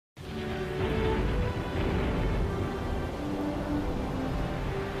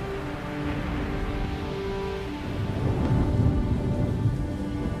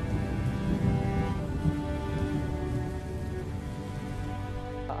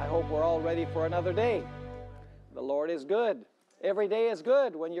hope we're all ready for another day. The Lord is good. Every day is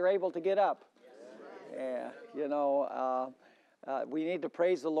good when you're able to get up. Yeah, you know, we need to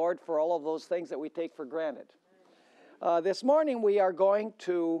praise the Lord for all of those things that we take for granted. This morning we are going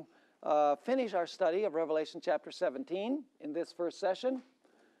to finish our study of Revelation chapter 17 in this first session.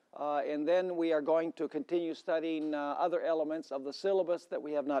 And then we are going to continue studying other elements of the syllabus that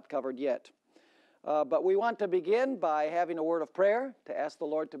we have not covered yet. But we want to begin by having a word of prayer to ask the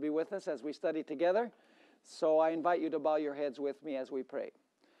Lord to be with us as we study together. So I invite you to bow your heads with me as we pray.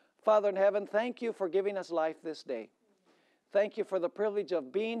 Father in heaven, thank you for giving us life this day. Thank you for the privilege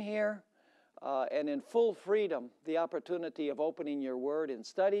of being here and in full freedom, the opportunity of opening your word and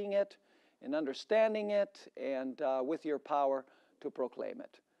studying it and understanding it and with your power to proclaim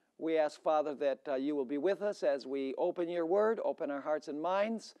it. We ask, Father, that you will be with us as we open your word, open our hearts and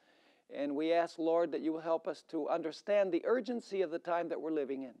minds. And we ask, Lord, that you will help us to understand the urgency of the time that we're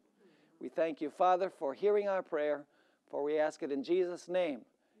living in. We thank you, Father, for hearing our prayer, for we ask it in Jesus' name.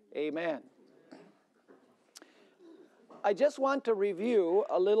 Amen. I just want to review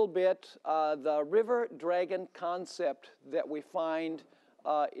a little bit the river dragon concept that we find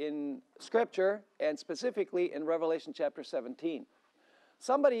in Scripture, and specifically in Revelation chapter 17.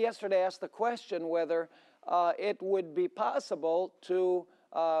 Somebody yesterday asked the question whether it would be possible to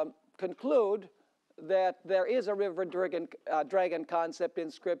conclude that there is a river dragon concept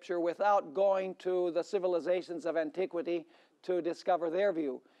in Scripture without going to the civilizations of antiquity to discover their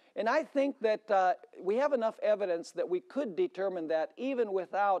view. And I think that we have enough evidence that we could determine that even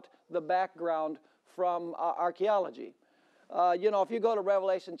without the background from archaeology. You know, if you go to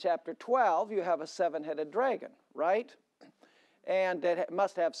Revelation chapter 12, you have a seven-headed dragon, right? And it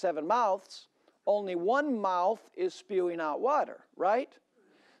must have seven mouths. Only one mouth is spewing out water, right?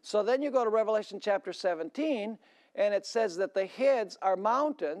 So then you go to Revelation chapter 17, and it says that the heads are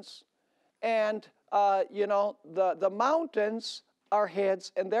mountains, and, you know, the mountains are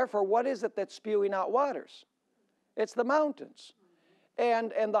heads, and therefore what is it that's spewing out waters? It's the mountains.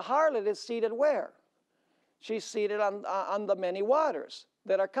 And the harlot is seated where? She's seated on the many waters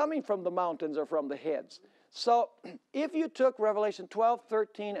that are coming from the mountains or from the heads. So if you took Revelation 12,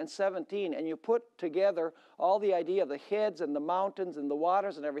 13, and 17 and you put together all the idea of the heads and the mountains and the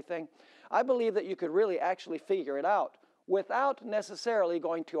waters and everything, I believe that you could really actually figure it out without necessarily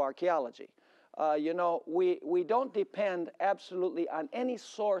going to archaeology. You know, we don't depend absolutely on any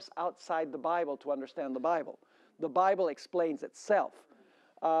source outside the Bible to understand the Bible. The Bible explains itself.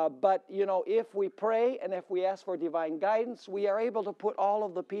 But, you know, if we pray and if we ask for divine guidance, we are able to put all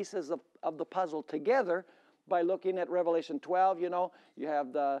of the pieces of the puzzle together by looking at Revelation 12. You know, you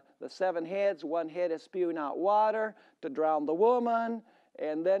have the seven heads. One head is spewing out water to drown the woman.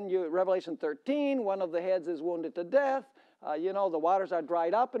 And then Revelation 13, one of the heads is wounded to death. You know, the waters are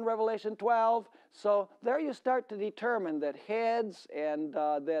dried up in Revelation 12. So there you start to determine that heads and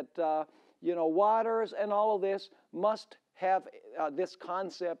you know, waters and all of this must have this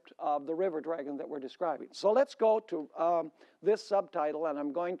concept of the river dragon that we're describing. So let's go to this subtitle, and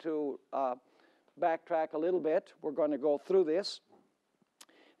I'm going to backtrack a little bit. We're going to go through this.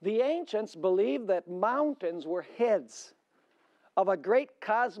 The ancients believed that mountains were heads of a great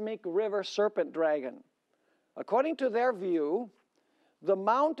cosmic river serpent dragon. According to their view, the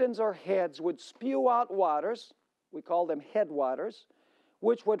mountains or heads would spew out waters, we call them headwaters,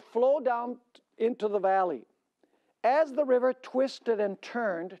 which would flow down into the valley. As the river twisted and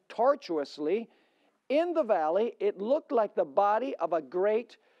turned tortuously in the valley, it looked like the body of a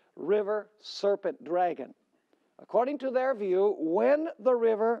great river serpent dragon. According to their view, when the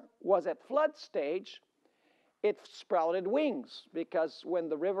river was at flood stage, it sprouted wings, because when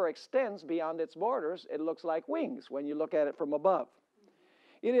the river extends beyond its borders, it looks like wings when you look at it from above.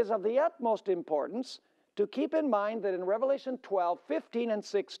 It is of the utmost importance to keep in mind that in Revelation 12, 15, and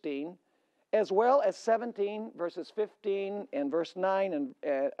 16, as well as 17, verses 15 and verse 9,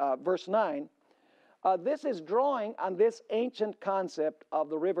 this is drawing on this ancient concept of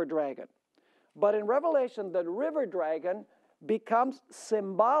the river dragon. But in Revelation, the river dragon becomes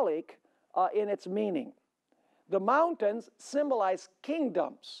symbolic in its meaning. The mountains symbolize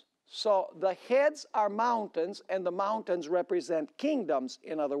kingdoms. So the heads are mountains, and the mountains represent kingdoms,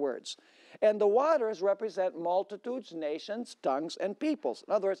 in other words. And the waters represent multitudes, nations, tongues, and peoples.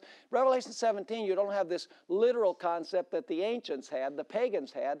 In other words, Revelation 17, you don't have this literal concept that the ancients had, the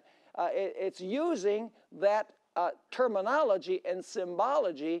pagans had. It's using that terminology and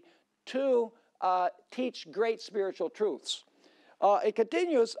symbology to teach great spiritual truths. It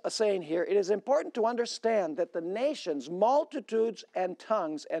continues saying here, it is important to understand that the nations, multitudes, and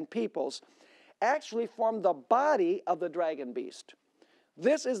tongues and peoples actually form the body of the dragon beast.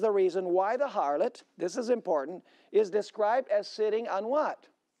 This is the reason why the harlot, this is important, is described as sitting on what?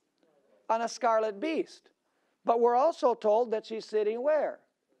 On a scarlet beast. But we're also told that she's sitting where?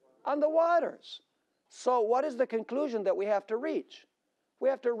 On the waters. So what is the conclusion that we have to reach? We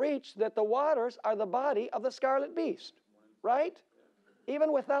have to reach that the waters are the body of the scarlet beast, right?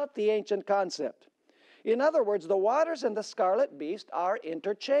 Even without the ancient concept. In other words, the waters and the scarlet beast are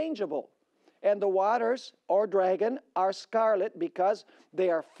interchangeable. And the waters, or dragon, are scarlet because they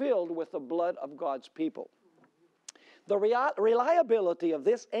are filled with the blood of God's people. The reliability of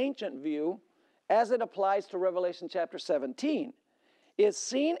this ancient view, as it applies to Revelation chapter 17, is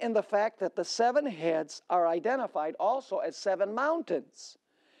seen in the fact that the 7 heads are identified also as 7 mountains.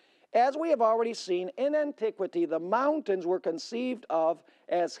 As we have already seen, in antiquity, the mountains were conceived of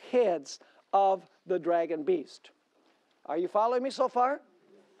as heads of the dragon beast. Are you following me so far?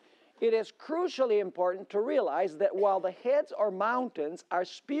 It is crucially important to realize that while the heads or mountains are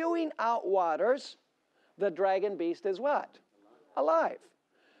spewing out waters, the dragon beast is what? Alive.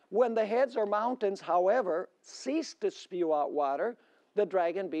 When the heads or mountains, however, cease to spew out water, the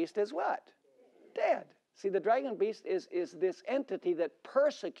dragon beast is what? Dead. See, the dragon beast is this entity that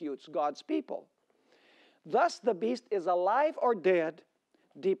persecutes God's people. Thus, the beast is alive or dead,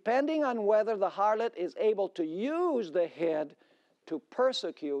 depending on whether the harlot is able to use the head to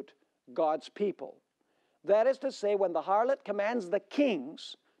persecute God's people. That is to say, when the harlot commands the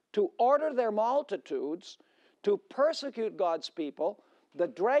kings to order their multitudes to persecute God's people, the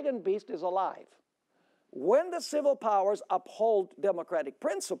dragon beast is alive. When the civil powers uphold democratic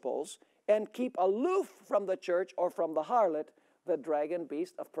principles and keep aloof from the church or from the harlot, the dragon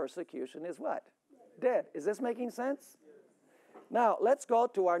beast of persecution is what? Dead. Is this making sense? Now, let's go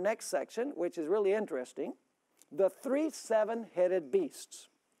to our next section, which is really interesting. The 3 7-headed beasts.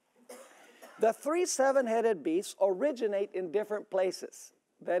 The 3 7-headed beasts originate in different places.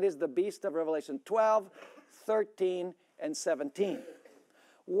 That is the beast of Revelation 12, 13, and 17.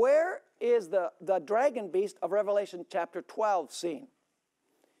 Where is the dragon beast of Revelation chapter 12 seen?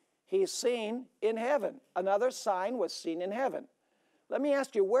 He's seen in heaven. Another sign was seen in heaven. Let me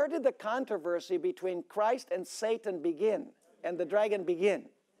ask you, where did the controversy between Christ and Satan begin and the dragon begin?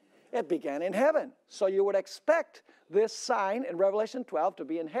 It began in heaven. So you would expect this sign in Revelation 12 to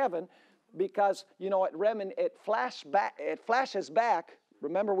be in heaven because, you know, it flashes back.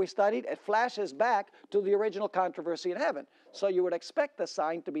 Remember we studied? It flashes back to the original controversy in heaven. So you would expect the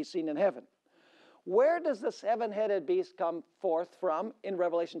sign to be seen in heaven. Where does the 7-headed beast come forth from in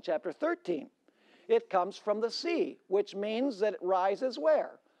Revelation chapter 13? It comes from the sea, which means that it rises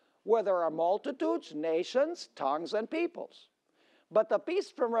where? Where there are multitudes, nations, tongues, and peoples. But the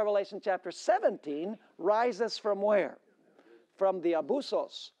beast from Revelation chapter 17 rises from where? From the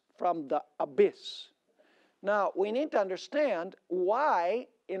abyssos, from the abyss. Now, we need to understand why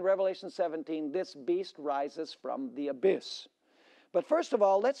in Revelation 17 this beast rises from the abyss. But first of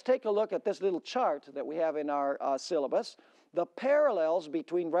all, let's take a look at this little chart that we have in our syllabus, the parallels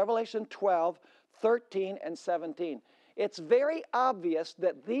between Revelation 12, 13, and 17. It's very obvious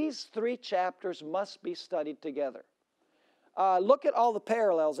that these 3 chapters must be studied together. Look at all the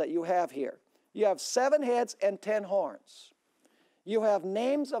parallels that you have here. You have 7 heads and 10 horns. You have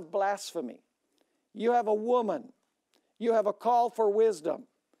names of blasphemy. You have a woman. You have a call for wisdom.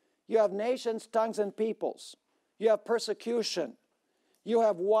 You have nations, tongues, and peoples. You have persecution. You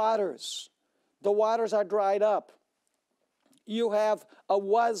have waters. The waters are dried up. You have a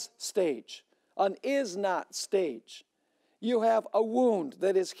was stage, an is not stage. You have a wound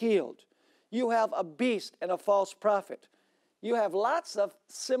that is healed. You have a beast and a false prophet. You have lots of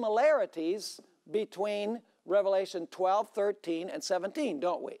similarities between Revelation 12, 13, and 17,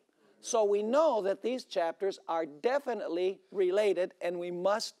 don't we? So we know that these chapters are definitely related and we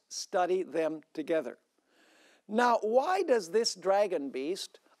must study them together. Now, why does this dragon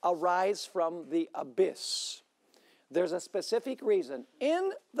beast arise from the abyss? There's a specific reason.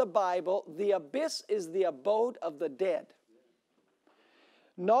 In the Bible, the abyss is the abode of the dead.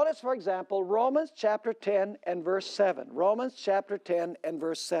 Notice, for example, Romans chapter 10 and verse 7. Romans chapter 10 and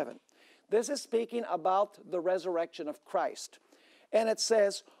verse 7. This is speaking about the resurrection of Christ. And it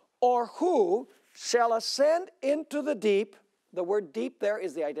says, or who shall ascend into the deep? The word deep there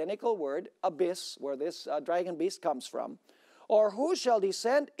is the identical word, abyss, where this dragon beast comes from. Or who shall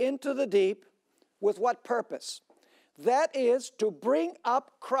descend into the deep with what purpose? That is to bring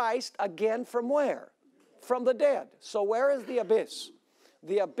up Christ again from where? From the dead. So where is the abyss?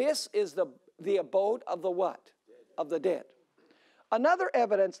 The abyss is the abode of the what? Of the dead. Another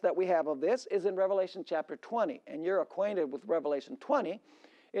evidence that we have of this is in Revelation chapter 20. And you're acquainted with Revelation 20.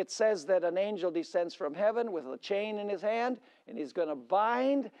 it says that an angel descends from heaven with a chain in his hand, and he's going to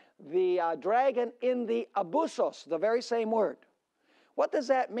bind the dragon in the abyssos, the very same word. What does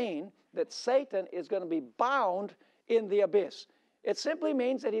that mean, that Satan is going to be bound in the abyss? It simply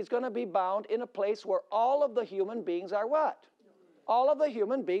means that he's going to be bound in a place where all of the human beings are what? All of the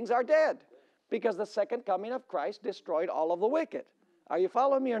human beings are dead, because the second coming of Christ destroyed all of the wicked. Are you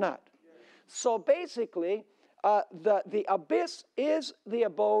following me or not? So basically, the abyss is the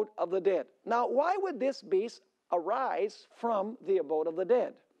abode of the dead. Now, why would this beast arise from the abode of the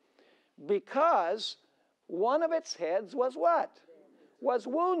dead? Because one of its heads was what? Was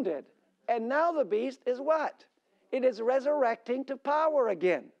wounded. And now the beast is what? It is resurrecting to power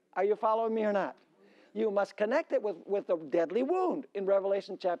again. Are you following me or not? You must connect it with the deadly wound in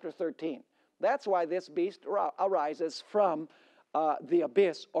Revelation chapter 13. That's why this beast arises from the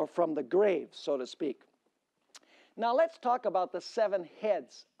abyss, or from the grave, so to speak. Now let's talk about the 7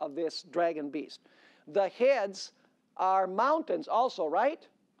 heads of this dragon beast. The heads are mountains also, right?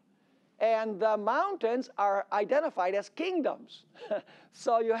 And the mountains are identified as kingdoms.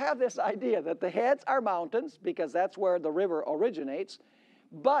 So you have this idea that the heads are mountains, because that's where the river originates.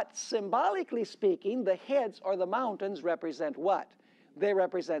 But symbolically speaking, the heads or the mountains represent what? They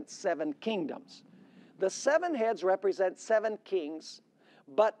represent 7 kingdoms. The 7 heads represent 7 kings,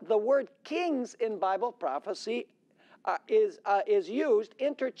 but the word kings in Bible prophecy is used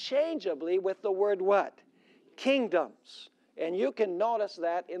interchangeably with the word what? Kingdoms. And you can notice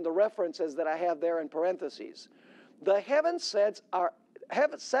that in the references that I have there in parentheses. The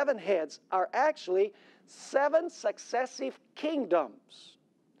 7 heads are actually 7 successive kingdoms.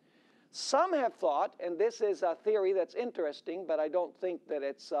 Some have thought, and this is a theory that's interesting, but I don't think that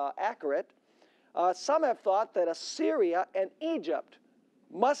it's accurate. Some have thought that Assyria and Egypt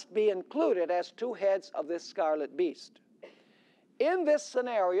must be included as 2 heads of this scarlet beast. In this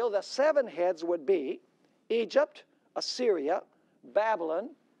scenario, the 7 heads would be Egypt, Assyria, Babylon,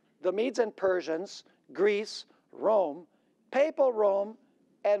 the Medes and Persians, Greece, Rome, papal Rome,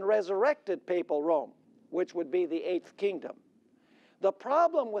 and resurrected papal Rome, which would be the 8th kingdom. The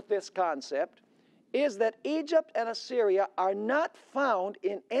problem with this concept is that Egypt and Assyria are not found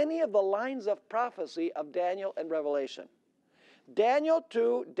in any of the lines of prophecy of Daniel and Revelation. Daniel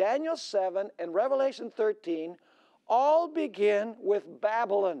 2, Daniel 7, and Revelation 13 all begin with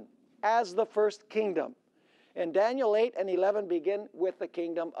Babylon as the first kingdom. And Daniel 8 and 11 begin with the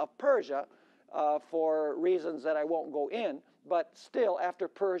kingdom of Persia for reasons that I won't go in. But still, after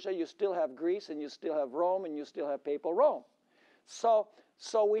Persia, you still have Greece, and you still have Rome, and you still have papal Rome. So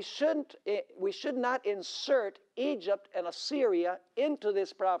we should not insert Egypt and Assyria into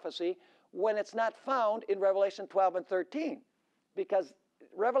this prophecy when it's not found in Revelation 12 and 13. Because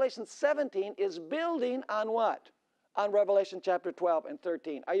Revelation 17 is building on what? On Revelation chapter 12 and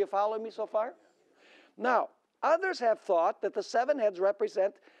 13. Are you following me so far? Now, others have thought that the 7 heads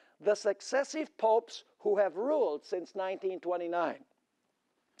represent the successive popes who have ruled since 1929.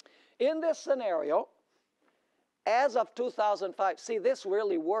 In this scenario, as of 2005, see, this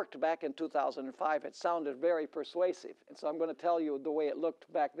really worked back in 2005. It sounded very persuasive. And so I'm going to tell you the way it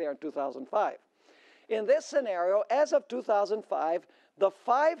looked back there in 2005. In this scenario, as of 2005, the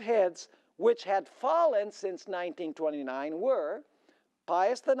 5 heads which had fallen since 1929 were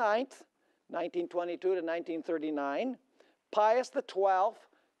Pius IX, 1922 to 1939, Pius XII,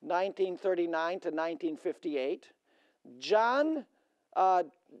 1939 to 1958, John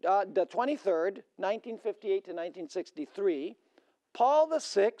the 23rd, 1958 to 1963, Paul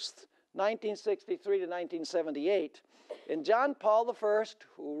VI, 1963 to 1978, and John Paul I,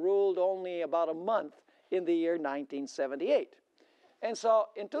 who ruled only about a month in the year 1978. And so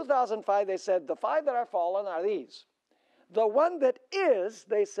in 2005, they said the 5 that are fallen are these. The one that is,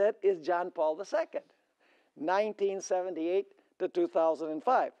 they said, is John Paul II, 1978 to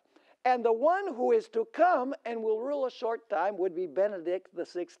 2005. And the one who is to come and will rule a short time would be Benedict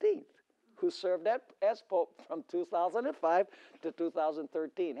XVI, who served as Pope from 2005 to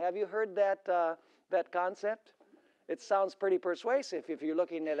 2013. Have you heard that concept? It sounds pretty persuasive if you're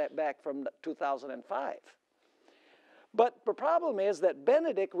looking at it back from 2005. But the problem is that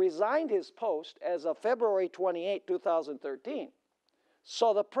Benedict resigned his post as of February 28, 2013.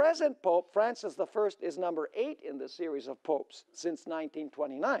 So the present Pope, Francis I, is number 8 in the series of popes since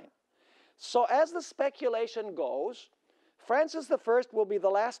 1929. So as the speculation goes, Francis I will be the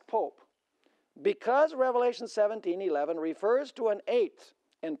last pope, because Revelation 17:11 refers to an 8th,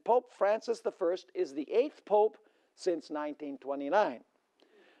 and Pope Francis I is the 8th pope since 1929.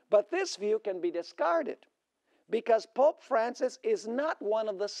 But this view can be discarded, because Pope Francis is not one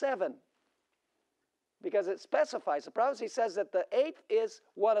of the 7. because it specifies. The prophecy says that the eighth is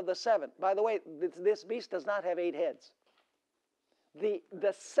one of the seven. By the way, this beast does not have 8 heads.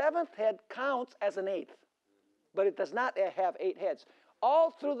 The seventh head counts as an eighth, but it does not have 8 heads.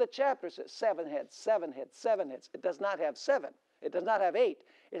 All through the chapters, it's 7 heads, 7 heads, 7 heads. It does not have 7. It does not have 8.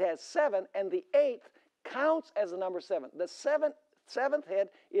 It has 7, and the eighth counts as the number 7. The seventh head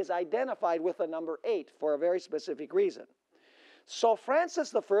is identified with the number 8 for a very specific reason. So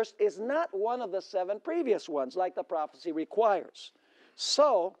Francis I is not one of the 7 previous ones, like the prophecy requires.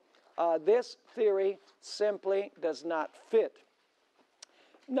 So this theory simply does not fit.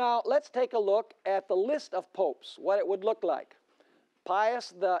 Now, let's take a look at the list of popes, what it would look like.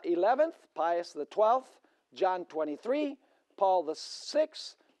 Pius the 11th, Pius the 12th, John 23, Paul the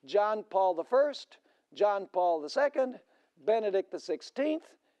 6th, John Paul the 1st, John Paul the 2nd, Benedict the 16th,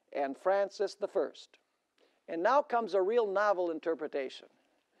 and Francis the 1st. And now comes a real novel interpretation.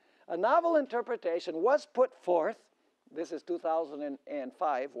 A novel interpretation was put forth, this is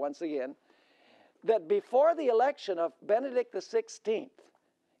 2005 once again, that before the election of Benedict the 16th,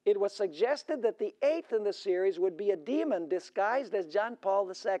 it was suggested that the 8th in the series would be a demon disguised as John Paul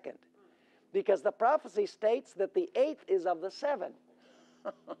II, because the prophecy states that the 8th is of the 7.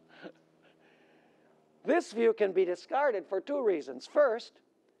 This view can be discarded for 2 reasons. First,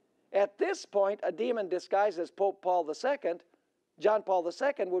 at this point, a demon disguised as Pope Paul II, John Paul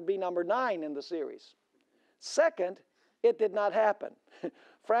II, would be number 9 in the series. Second, it did not happen.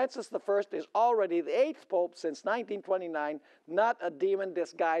 Francis I is already the 8th Pope since 1929, not a demon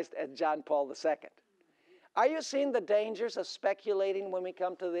disguised as John Paul II. Are you seeing the dangers of speculating when we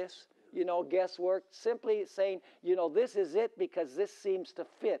come to this? You know, guesswork, simply saying, you know, this is it because this seems to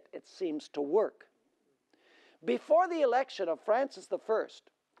fit, it seems to work. Before the election of Francis I,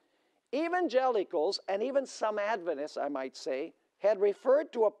 evangelicals, and even some Adventists, I might say, had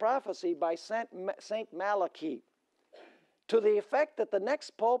referred to a prophecy by Saint Malachi to the effect that the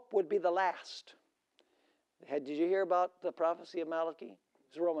next pope would be the last. Did you hear about the prophecy of Malachi?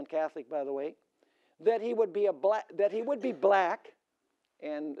 He's a Roman Catholic, by the way. That he would be black,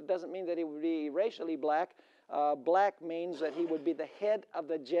 and it doesn't mean that he would be racially black. Black means that he would be the head of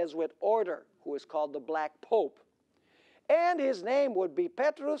the Jesuit order, who is called the Black Pope. And his name would be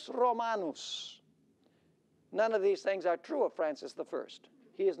Petrus Romanus. None of these things are true of Francis I.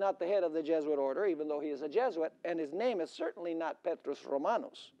 He is not the head of the Jesuit order, even though he is a Jesuit, and his name is certainly not Petrus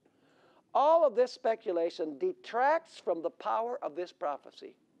Romanus. All of this speculation detracts from the power of this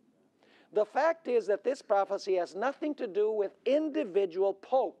prophecy. The fact is that this prophecy has nothing to do with individual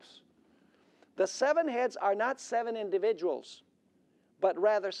popes. The 7 heads are not 7 individuals, but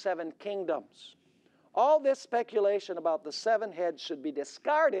rather 7 kingdoms. All this speculation about the 7 heads should be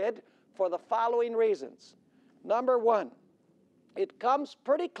discarded for the following reasons. Number 1, it comes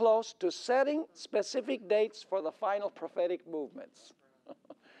pretty close to setting specific dates for the final prophetic movements.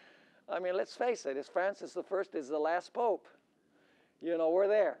 I mean, let's face it, Francis I is the last pope. You know, we're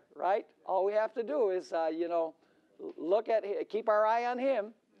there, right? All we have to do is, you know, keep our eye on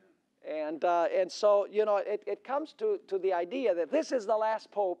him. And so, you know, it comes to the idea that this is the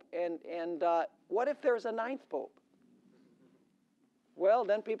last pope, and what if there's a 9th pope? Well,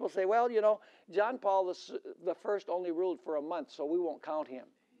 then people say, well, you know, John Paul the First only ruled for a month, so we won't count him.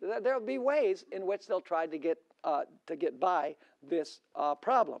 There'll be ways in which they'll try to get by this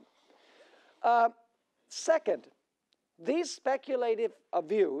problem. Second, these speculative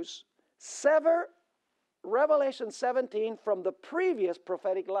views sever Revelation 17 from the previous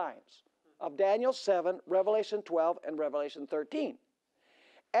prophetic lines of Daniel 7, Revelation 12, and Revelation 13.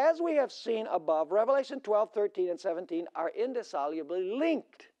 As we have seen above, Revelation 12, 13, and 17 are indissolubly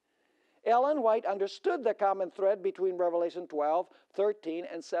linked. Ellen White understood the common thread between Revelation 12, 13,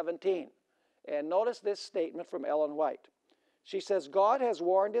 and 17. And notice this statement from Ellen White. She says, God has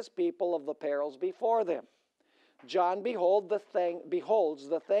warned his people of the perils before them. John beholds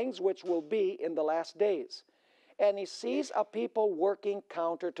the things which will be in the last days, and he sees a people working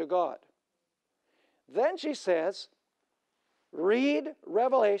counter to God. Then she says, read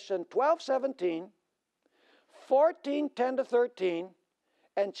Revelation 12:17, 14:10 to 13,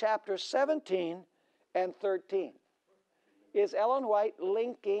 and chapter 17 and 13. Is Ellen White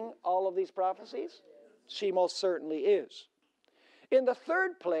linking all of these prophecies? She most certainly is. In the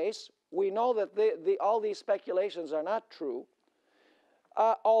third place, we know that all these speculations are not true.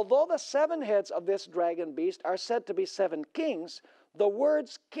 Although the 7 heads of this dragon beast are said to be 7 kings, the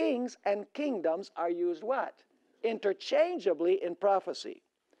words kings and kingdoms are used what? Interchangeably in prophecy.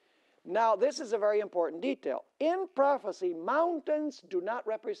 Now, this is a very important detail. In prophecy, mountains do not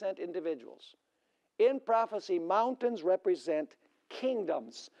represent individuals. In prophecy, mountains represent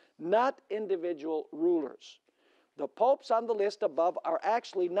kingdoms, not individual rulers. The popes on the list above are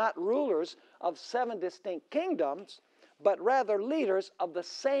actually not rulers of 7 distinct kingdoms, but rather leaders of the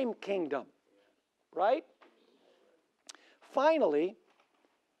same kingdom. Right? Finally,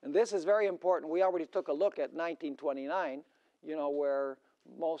 and this is very important, we already took a look at 1929, where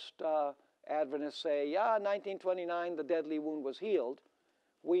most Adventists say, yeah, 1929, the deadly wound was healed.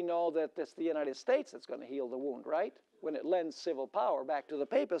 We know that it's the United States that's going to heal the wound, right? When it lends civil power back to the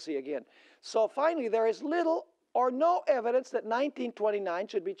papacy again. So finally, there is little or no evidence that 1929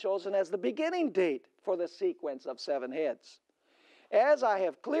 should be chosen as the beginning date for the sequence of 7 heads. As I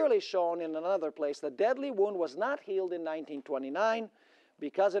have clearly shown in another place, the deadly wound was not healed in 1929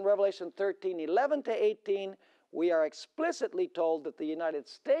 because in Revelation 13:11 to 18, we are explicitly told that the United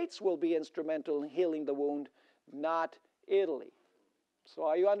States will be instrumental in healing the wound, not Italy. So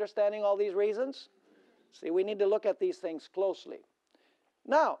are you understanding all these reasons? See, we need to look at these things closely.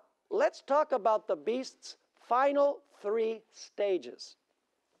 Now, let's talk about the beast's final 3 stages.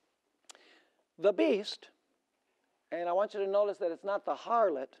 The beast, and I want you to notice that it's not the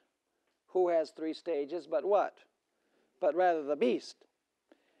harlot who has 3 stages, but what? But rather the beast,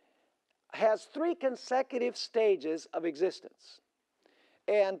 has 3 consecutive stages of existence.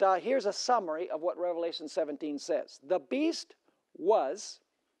 And here's a summary of what Revelation 17 says. The beast was,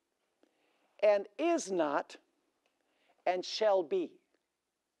 and is not, and shall be.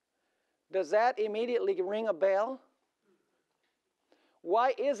 Does that immediately ring a bell?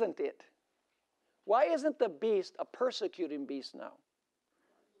 Why isn't it? Why isn't the beast a persecuting beast now?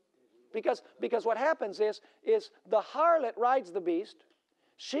 Because what happens is the harlot rides the beast,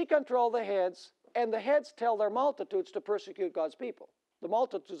 she controls the heads, and the heads tell their multitudes to persecute God's people. The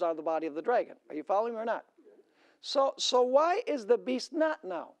multitudes are the body of the dragon. Are you following me or not? So why is the beast not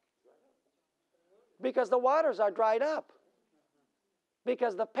now? Because the waters are dried up.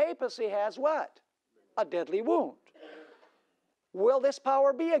 Because the papacy has what? A deadly wound. Will this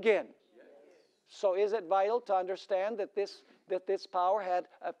power be again? So is it vital to understand that this power had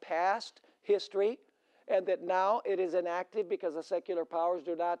a past history and that now it is inactive because the secular powers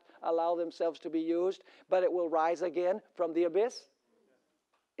do not allow themselves to be used, but it will rise again from the abyss?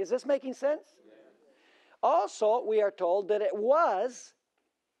 Is this making sense? Also, we are told that it was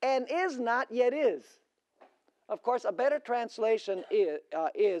and is not yet is. Of course, a better translation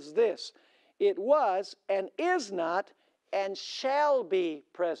is this. It was and is not and shall be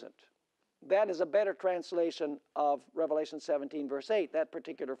present. That is a better translation of Revelation 17, verse 8, that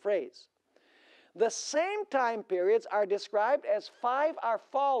particular phrase. The same time periods are described as 5 are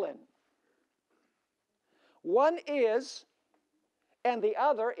fallen. 1 is, and the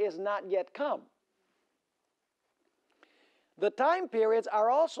other is not yet come. The time periods are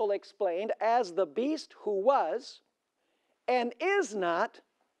also explained as the beast who was, and is not,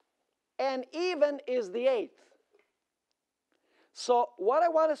 and even is the 8th. So what I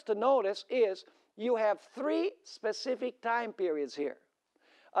want us to notice is you have 3 specific time periods here.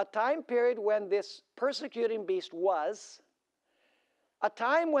 A time period when this persecuting beast was, a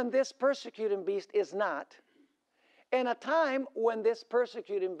time when this persecuting beast is not, and a time when this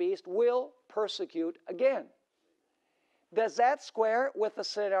persecuting beast will persecute again. Does that square with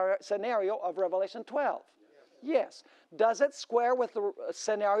the scenario of Revelation 12? Yes. Does it square with the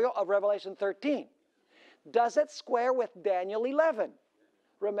scenario of Revelation 13? Does it square with Daniel 11?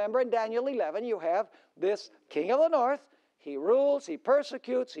 Remember in Daniel 11 you have this king of the north. He rules, he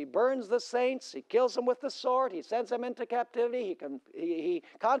persecutes, he burns the saints, he kills them with the sword, he sends them into captivity, he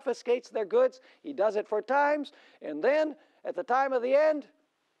confiscates their goods, he does it for times, and then at the time of the end,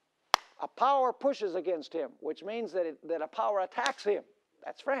 a power pushes against him, which means that a power attacks him.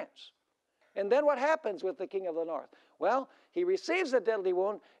 That's France. And then what happens with the king of the north? Well, he receives a deadly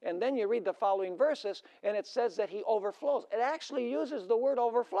wound, and then you read the following verses, and it says that he overflows. It actually uses the word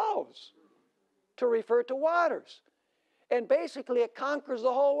overflows to refer to waters. And basically it conquers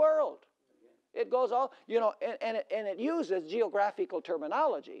the whole world. It goes all, and it uses geographical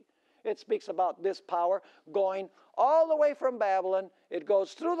terminology. It speaks about this power going all the way from Babylon. It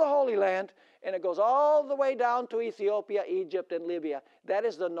goes through the Holy Land, and it goes all the way down to Ethiopia, Egypt, and Libya. That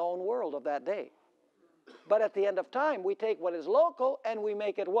is the known world of that day. But at the end of time, we take what is local and we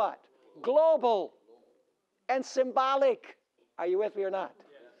make it what? Global and symbolic. Are you with me or not?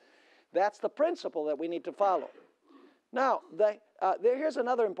 That's the principle that we need to follow. Now, here's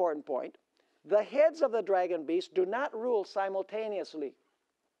another important point. The heads of the dragon beast do not rule simultaneously,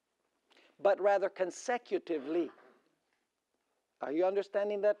 but rather consecutively. Are you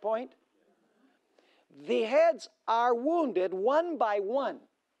understanding that point? The heads are wounded one by one.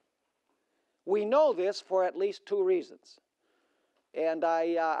 We know this for at least 2 reasons. And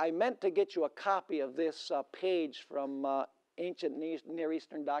I meant to get you a copy of this page from ancient Near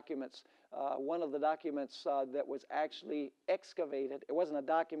Eastern documents. One of the documents that was actually excavated, it wasn't a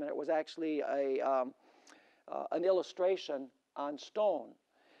document, it was actually an illustration on stone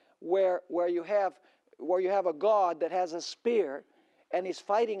where you have a god that has a spear and he's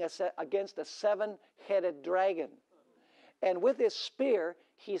fighting against a seven-headed dragon. And with his spear,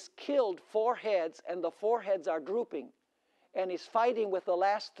 he's killed 4 heads, and the 4 heads are drooping. And he's fighting with the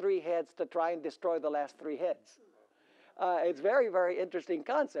last 3 heads to try and destroy the last 3 heads. It's very, very interesting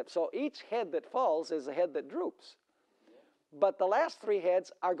concept. So each head that falls is a head that droops. But the last 3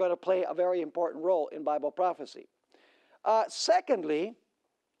 heads are going to play a very important role in Bible prophecy. Secondly,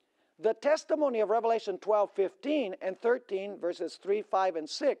 the testimony of Revelation 12:15 and 13, verses 3, 5, and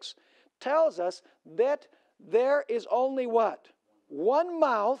 6, tells us that there is only what? One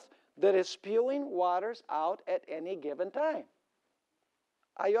mouth that is spewing waters out at any given time.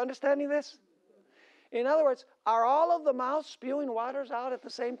 Are you understanding this? In other words, are all of the mouths spewing waters out at the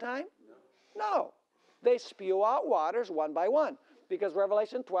same time? No. They spew out waters one by one, because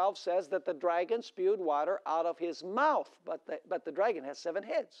Revelation 12 says that the dragon spewed water out of his mouth, but the dragon has 7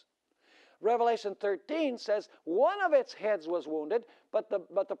 heads. Revelation 13 says one of its heads was wounded, but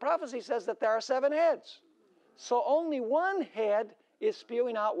the prophecy says that there are 7 heads. So only one head is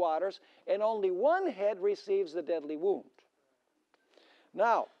spewing out waters, and only one head receives the deadly wound.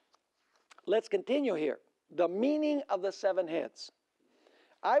 Now, let's continue here. The meaning of the 7 heads.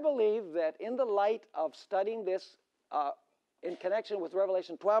 I believe that in the light of studying this in connection with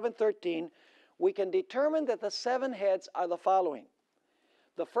Revelation 12 and 13, we can determine that the 7 heads are the following.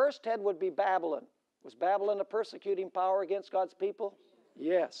 The first head would be Babylon. Was Babylon a persecuting power against God's people?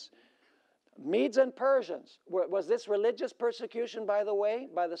 Yes. Medes and Persians. Was this religious persecution, by the way,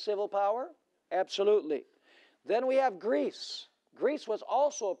 by the civil power? Absolutely. Then we have Greece. Greece was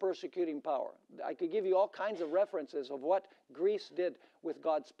also a persecuting power. I could give you all kinds of references of what Greece did with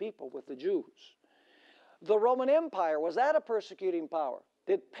God's people, with the Jews. The Roman Empire, was that a persecuting power?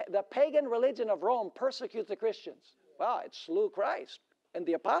 Did the pagan religion of Rome persecute the Christians? Well, it slew Christ and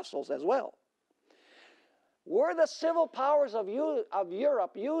the apostles as well. Were the civil powers of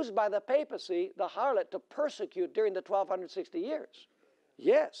Europe used by the papacy, the harlot, to persecute during the 1260 years?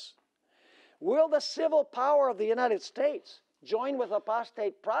 Yes. Will the civil power of the United States join with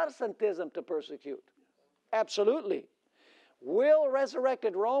apostate Protestantism to persecute? Absolutely. Will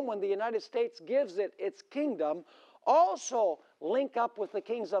resurrected Rome, when the United States gives it its kingdom, also link up with the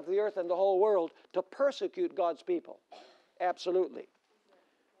kings of the earth and the whole world to persecute God's people? Absolutely.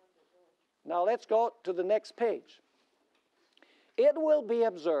 Now let's go to the next page. It will be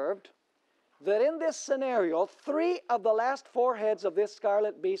observed that in this scenario, 3 of the last 4 heads of this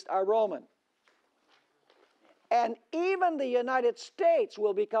scarlet beast are Roman. And even the United States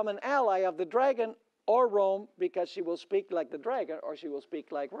will become an ally of the dragon or Rome, because she will speak like the dragon or she will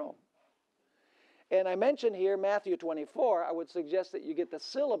speak like Rome. And I mentioned here Matthew 24. I would suggest that you get the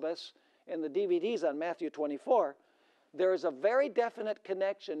syllabus and the DVDs on Matthew 24. There is a very definite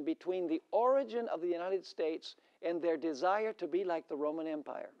connection between the origin of the United States and their desire to be like the Roman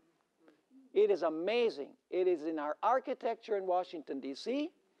Empire. It is amazing. It is in our architecture in Washington,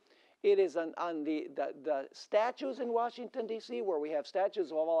 D.C. It is on the statues in Washington, D.C., where we have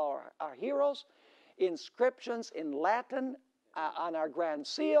statues of all our heroes, inscriptions in Latin on our Grand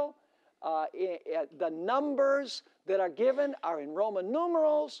Seal. The numbers that are given are in Roman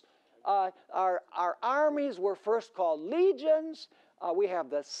numerals. Our armies were first called legions. We have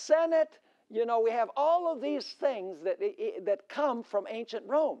the Senate. You know, we have all of these things that come from ancient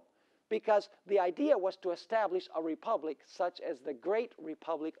Rome, because the idea was to establish a republic such as the Great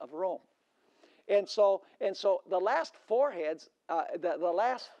Republic of Rome. And so the last 4 heads, the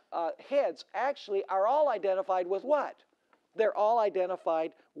last heads actually are all identified with what? They're all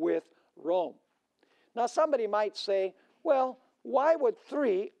identified with Rome. Now somebody might say, well, why would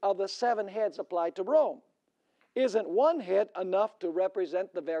 3 of the 7 heads apply to Rome? Isn't 1 head enough to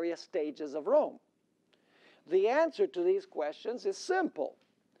represent the various stages of Rome? The answer to these questions is simple.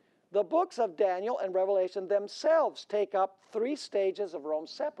 The books of Daniel and Revelation themselves take up 3 stages of Rome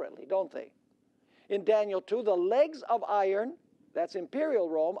separately, don't they? In Daniel 2, the legs of iron, that's imperial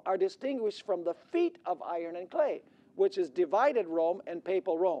Rome, are distinguished from the feet of iron and clay, which is divided Rome and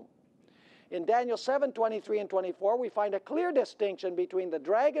papal Rome. In Daniel 7, 23 and 24, we find a clear distinction between the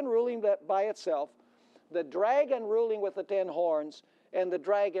dragon ruling by itself, the dragon ruling with the 10 horns, and the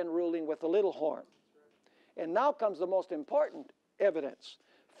dragon ruling with the little horn. And now comes the most important evidence.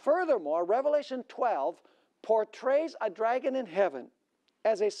 Furthermore, Revelation 12 portrays a dragon in heaven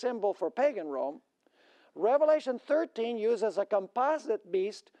as a symbol for pagan Rome. Revelation 13 uses a composite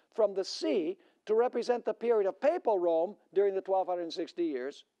beast from the sea to represent the period of papal Rome during the 1260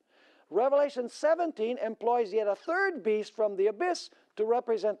 years. Revelation 17 employs yet a third beast from the abyss to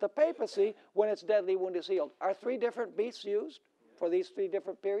represent the papacy when its deadly wound is healed. Are three different beasts used for these three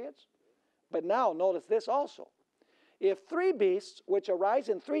different periods? But now, notice this also. If three beasts, which arise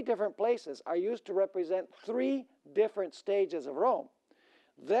in three different places, are used to represent three different stages of Rome,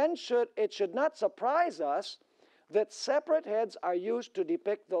 then it should not surprise us that separate heads are used to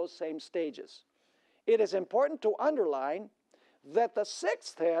depict those same stages. It is important to underline that the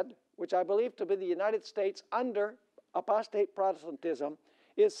sixth head, which I believe to be the United States under apostate Protestantism,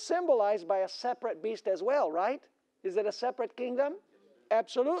 is symbolized by a separate beast as well, right? Is it a separate kingdom?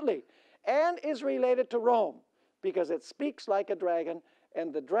 Absolutely. And is related to Rome because it speaks like a dragon,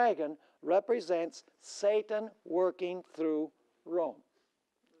 and the dragon represents Satan working through Rome.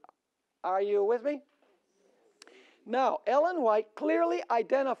 Are you with me? Now, Ellen White clearly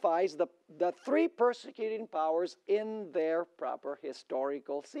identifies the three persecuting powers in their proper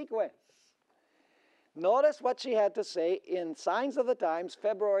historical sequence. Notice what she had to say in Signs of the Times,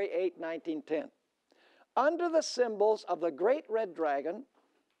 February 8, 1910. Under the symbols of the great red dragon,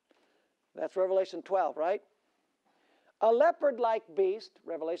 that's Revelation 12, right? A leopard-like beast,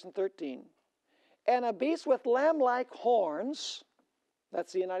 Revelation 13, and a beast with lamb-like horns,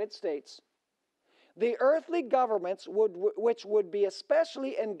 that's the United States. The earthly governments which would be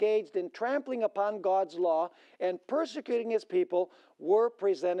especially engaged in trampling upon God's law and persecuting his people were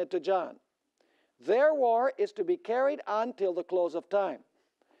presented to John. Their war is to be carried on till the close of time.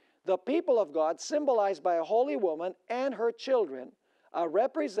 The people of God, symbolized by a holy woman and her children, are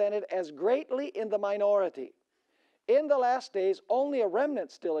represented as greatly in the minority. In the last days, only a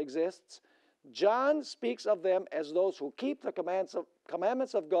remnant still exists. John speaks of them as those who keep the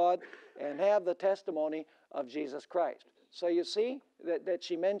commandments of God and have the testimony of Jesus Christ. So you see that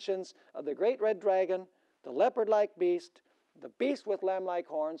she mentions the great red dragon, the leopard-like beast, the beast with lamb-like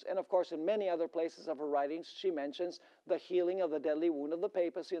horns, and of course in many other places of her writings she mentions the healing of the deadly wound of the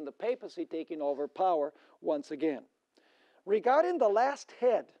papacy and the papacy taking over power once again. Regarding the last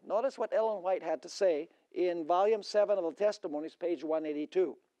head, notice what Ellen White had to say in Volume 7 of the Testimonies, page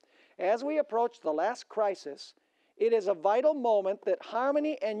 182. As we approach the last crisis, it is a vital moment that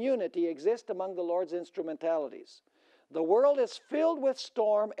harmony and unity exist among the Lord's instrumentalities. The world is filled with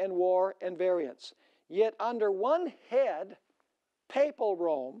storm and war and variance. Yet under one head, papal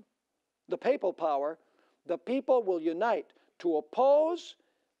Rome, the papal power, the people will unite to oppose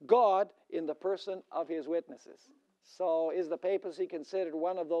God in the person of his witnesses. So is the papacy considered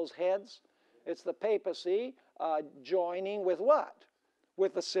one of those heads? It's the papacy joining with what?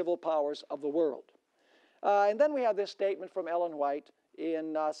 With the civil powers of the world. And then we have this statement from Ellen White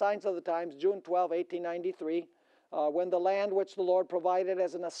in Signs of the Times, June 12, 1893, when the land which the Lord provided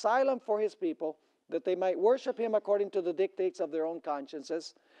as an asylum for his people, that they might worship him according to the dictates of their own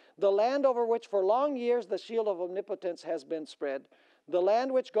consciences, the land over which for long years the shield of omnipotence has been spread, the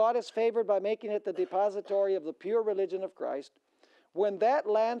land which God has favored by making it the depository of the pure religion of Christ, when that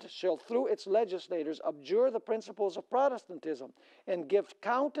land shall through its legislators abjure the principles of Protestantism and give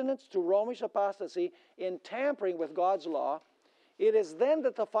countenance to Romish apostasy in tampering with God's law, it is then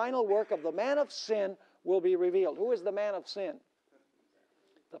that the final work of the man of sin will be revealed. Who is the man of sin?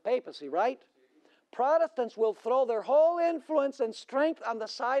 The papacy, right? Protestants will throw their whole influence and strength on the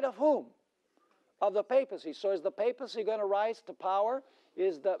side of whom? Of the papacy. So is the papacy going to rise to power?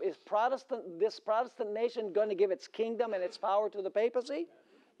 Is this Protestant nation going to give its kingdom and its power to the papacy?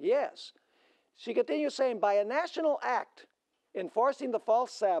 Yes. She continues saying, by a national act enforcing the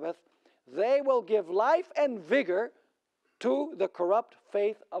false Sabbath, they will give life and vigor to the corrupt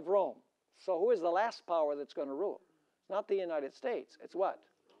faith of Rome. So who is the last power that's going to rule? It's not the United States. It's what?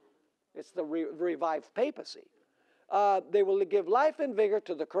 It's the revived papacy. They will give life and vigor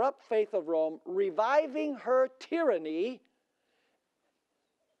to the corrupt faith of Rome, reviving her tyranny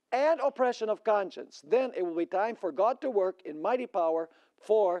and oppression of conscience. Then it will be time for God to work in mighty power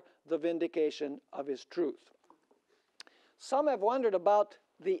for the vindication of his truth. Some have wondered about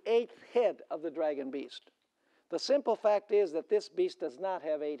the eighth head of the dragon beast. The simple fact is that this beast does not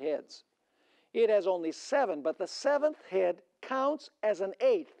have 8 heads. It has only 7, but the 7th head counts as an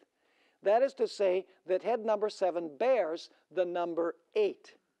 8th. That is to say that head number 7 bears the number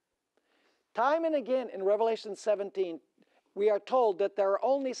 8. Time and again in Revelation 17, we are told that there are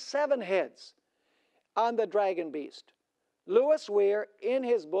only 7 heads on the dragon beast. Lewis Weir, in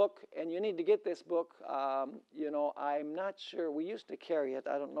his book, and you need to get this book, I'm not sure, we used to carry it,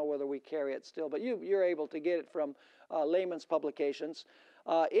 I don't know whether we carry it still, but you're able to get it from Layman's Publications.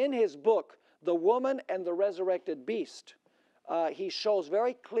 In his book, the woman and the resurrected beast, he shows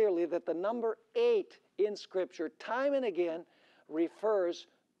very clearly that the number 8 in Scripture, time and again, refers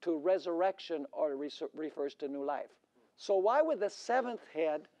to resurrection or refers to new life. So why would the seventh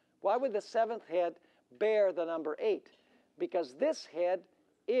head bear the number 8? Because this head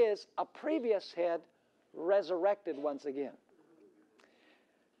is a previous head resurrected once again.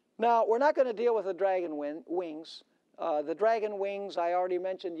 Now, we're not going to deal with the dragon wings. The dragon wings, I already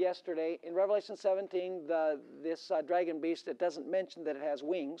mentioned yesterday. In Revelation 17, this dragon beast, it doesn't mention that it has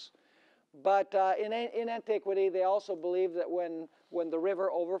wings. But in antiquity, they also believed that when the river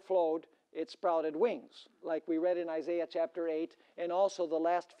overflowed, it sprouted wings, like we read in Isaiah chapter 8, and also the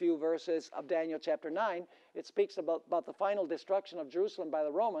last few verses of Daniel chapter 9. It speaks about the final destruction of Jerusalem by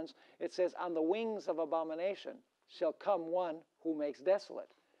the Romans. It says, on the wings of abomination shall come one who makes desolate.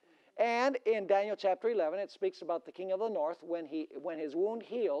 And in Daniel chapter 11, it speaks about the king of the north. When his wound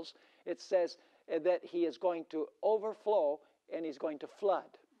heals, it says that he is going to overflow and he's going to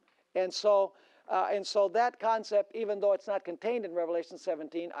flood. And so that concept, even though it's not contained in Revelation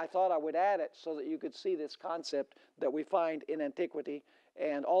 17, I thought I would add it so that you could see this concept that we find in antiquity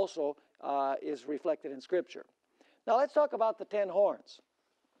and also is reflected in Scripture. Now let's talk about the 10 horns.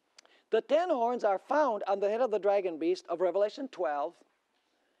 The 10 horns are found on the head of the dragon beast of Revelation 12,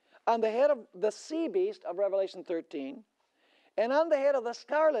 on the head of the sea beast of Revelation 13, and on the head of the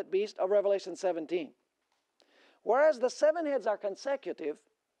scarlet beast of Revelation 17. Whereas the 7 heads are consecutive,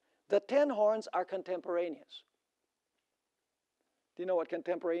 the 10 horns are contemporaneous. Do you know what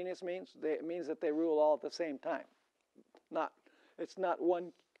contemporaneous means? It means that they rule all at the same time. It's not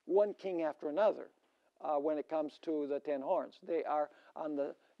one king after another when it comes to the 10 horns. They are on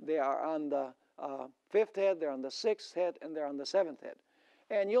the 5th head, they're on the 6th head, and they're on the 7th head.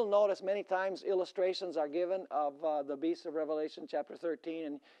 And you'll notice many times illustrations are given of the beast of Revelation chapter 13.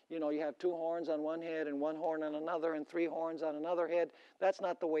 And, you have 2 horns on one head and 1 horn on another and 3 horns on another head. That's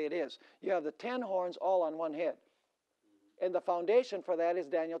not the way it is. You have the 10 horns all on one head. And the foundation for that is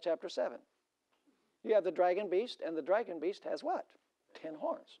Daniel chapter 7. You have the dragon beast, and the dragon beast has what? 10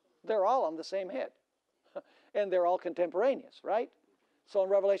 horns. They're all on the same head. And they're all contemporaneous, right? So in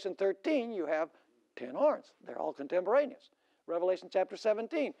Revelation 13, you have 10 horns. They're all contemporaneous. Revelation chapter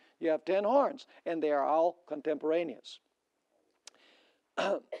 17, you have 10 horns, and they are all contemporaneous.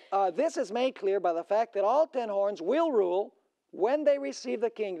 This is made clear by the fact that all 10 horns will rule when they receive the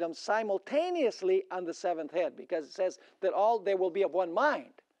kingdom simultaneously on the 7th head, because it says that they will be of one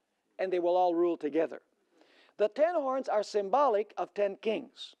mind, and they will all rule together. The 10 horns are symbolic of 10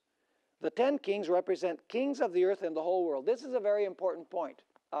 kings. The 10 kings represent kings of the earth and the whole world. This is a very important point,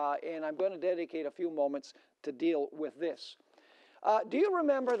 and I'm going to dedicate a few moments to deal with this. Do you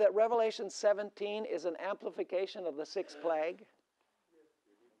remember that Revelation 17 is an amplification of the 6th plague?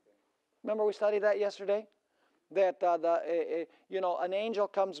 Remember we studied that yesterday? That an angel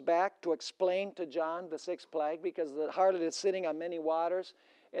comes back to explain to John the 6th plague, because the harlot is sitting on many waters,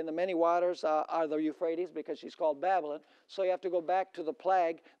 and the many waters are the Euphrates, because she's called Babylon. So you have to go back to the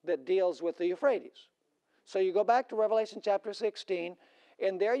plague that deals with the Euphrates. So you go back to Revelation chapter 16,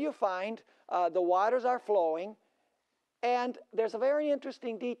 and there you find the waters are flowing. And there's a very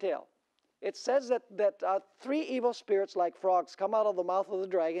interesting detail. It says that 3 evil spirits like frogs come out of the mouth of the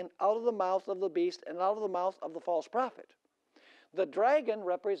dragon, out of the mouth of the beast, and out of the mouth of the false prophet. The dragon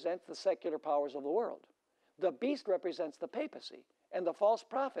represents the secular powers of the world. The beast represents the papacy. And the false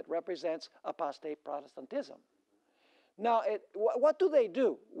prophet represents apostate Protestantism. Now, what do they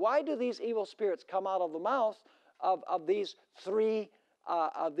do? Why do these evil spirits come out of the mouth of these three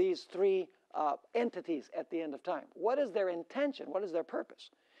entities at the end of time? What is their intention? What is their purpose?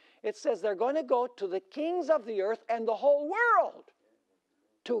 It says they're going to go to the kings of the earth and the whole world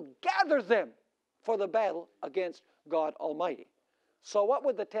to gather them for the battle against God Almighty. So what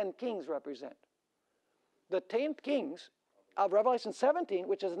would the 10 kings represent? The 10 kings of Revelation 17,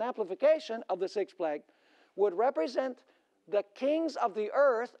 which is an amplification of the 6th plague, would represent the kings of the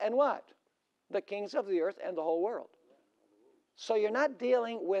earth and what? The kings of the earth and the whole world. So you're not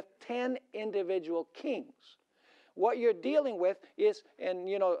dealing with 10 individual kings. What you're dealing with is, and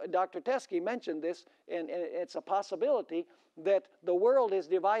Dr. Teskey mentioned this, and it's a possibility that the world is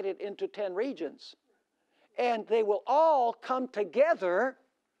divided into 10 regions. And they will all come together.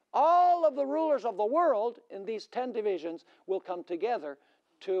 All of the rulers of the world in these 10 divisions will come together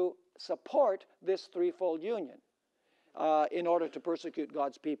to support this threefold union in order to persecute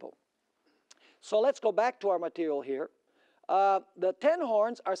God's people. So let's go back to our material here. The 10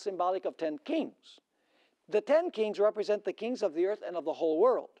 horns are symbolic of 10 kings. The 10 kings represent the kings of the earth and of the whole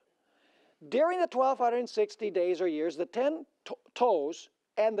world. During the 1260 days or years, the 10 toes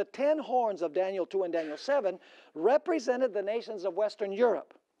and the 10 horns of Daniel 2 and Daniel 7 represented the nations of Western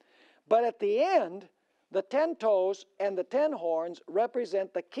Europe. But at the end, the 10 toes and the 10 horns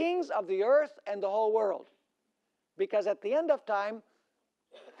represent the kings of the earth and the whole world. Because at the end of time,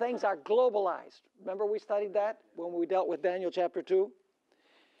 things are globalized. Remember we studied that when we dealt with Daniel chapter 2?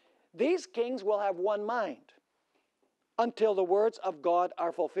 These kings will have one mind until the words of God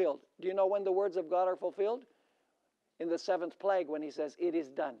are fulfilled. Do you know when the words of God are fulfilled? In the 7th plague, when he says, it is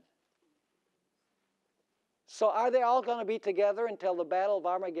done. So are they all going to be together until the Battle of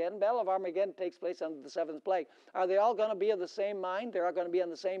Armageddon? Battle of Armageddon takes place under the 7th plague. Are they all going to be of the same mind? They're all going to be on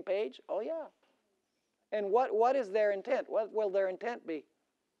the same page? Oh, yeah. And what is their intent? What will their intent be?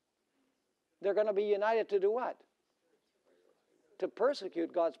 They're going to be united to do what? To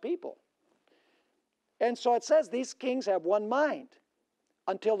persecute God's people. And so it says these kings have one mind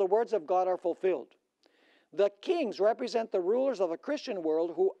until the words of God are fulfilled. The kings represent the rulers of a Christian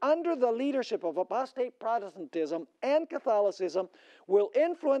world who, under the leadership of apostate Protestantism and Catholicism, will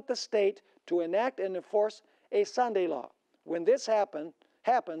influence the state to enact and enforce a Sunday law. When this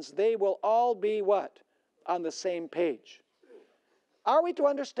happens, they will all be what? On the same page. Are we to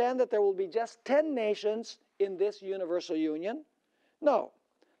understand that there will be just 10 nations in this universal union? No.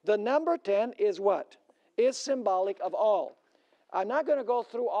 The number 10 is what? Is symbolic of all. I'm not going to go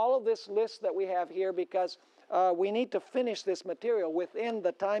through all of this list that we have here because we need to finish this material within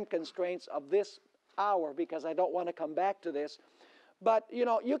the time constraints of this hour because I don't want to come back to this. But, you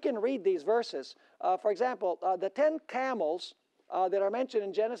know, you can read these verses. For example, the 10 camels that are mentioned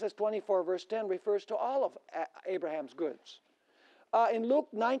in Genesis 24, verse 10 refers to all of Abraham's goods. In Luke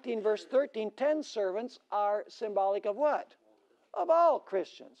 19, verse 13, 10 servants are symbolic of what? Of all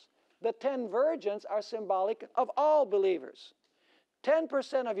Christians. The 10 virgins are symbolic of all believers.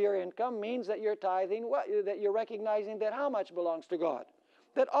 10% of your income means that you're tithing, that you're recognizing that how much belongs to God?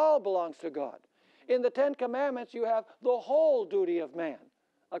 That all belongs to God. In the 10 commandments, you have the whole duty of man,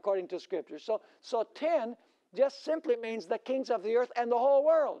 according to Scripture. So 10 just simply means the kings of the earth and the whole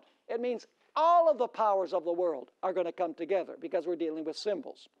world. It means all of the powers of the world are going to come together because we're dealing with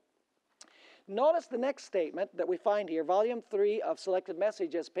symbols. Notice the next statement that we find here, Volume 3 of Selected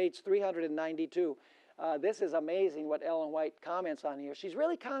Messages, page 392. This is amazing what Ellen White comments on here. She's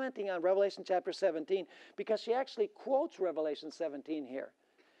really commenting on Revelation chapter 17 because she actually quotes Revelation 17 here.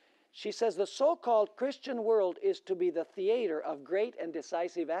 She says, the so-called Christian world is to be the theater of great and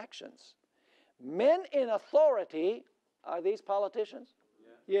decisive actions. Men in authority, are these politicians?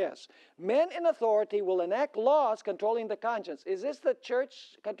 Yeah. Yes. Men in authority will enact laws controlling the conscience. Is this the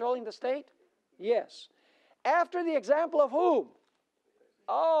church controlling the state? Yes. After the example of whom?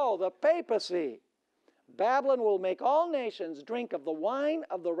 Oh, the papacy. Babylon will make all nations drink of the wine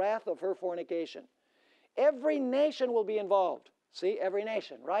of the wrath of her fornication. Every nation will be involved. See, every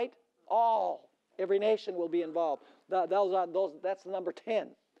nation, right? All. Every nation will be involved. That's number 10.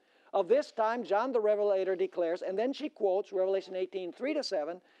 Of this time, John the Revelator declares, and then she quotes Revelation 18,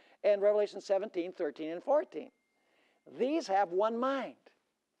 3-7, and Revelation 17, 13, and 14. These have one mind.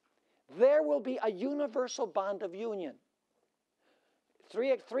 There will be a universal bond of union.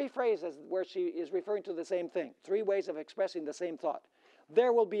 Three phrases where she is referring to the same thing. 3 ways of expressing the same thought.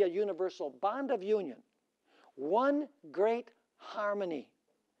 There will be a universal bond of union. One great harmony.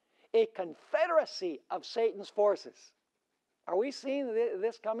 A confederacy of Satan's forces. Are we seeing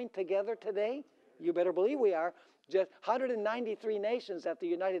this coming together today? You better believe we are. Just 193 nations at the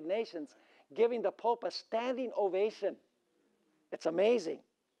United Nations giving the Pope a standing ovation. It's amazing.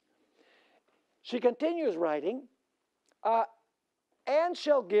 She continues writing, and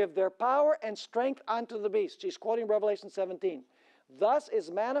shall give their power and strength unto the beast. She's quoting Revelation 17. Thus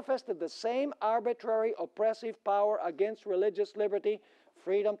is manifested the same arbitrary, oppressive power against religious liberty,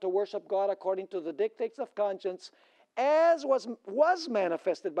 freedom to worship God according to the dictates of conscience, as was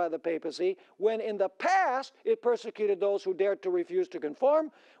manifested by the papacy when in the past it persecuted those who dared to refuse to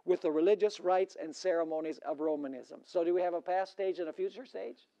conform with the religious rites and ceremonies of Romanism. So do we have a past stage and a future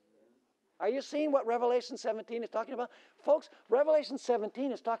stage? Are you seeing what Revelation 17 is talking about? Folks, Revelation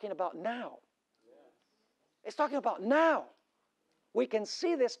 17 is talking about now. It's talking about now. We can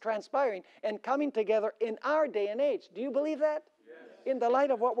see this transpiring and coming together in our day and age. Do you believe that? Yes. In the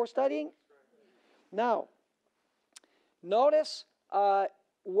light of what we're studying? Now, notice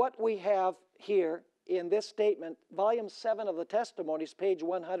what we have here in this statement, Volume 7 of the Testimonies, page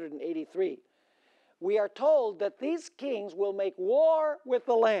 183. We are told that these kings will make war with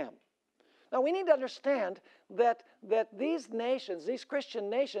the Lamb. Now, we need to understand that these nations, these Christian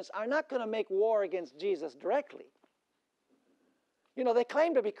nations, are not going to make war against Jesus directly. You know, they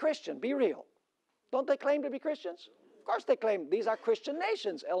claim to be Christian. Be real. Don't they claim to be Christians? Of course they claim these are Christian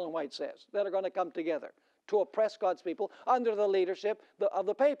nations, Ellen White says, that are going to come together to oppress God's people under the leadership of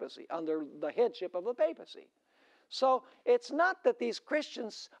the papacy, under the headship of the papacy. So it's not that these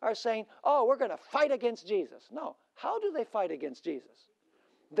Christians are saying, oh, we're going to fight against Jesus. No. How do they fight against Jesus?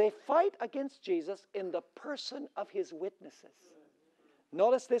 They fight against Jesus in the person of his witnesses.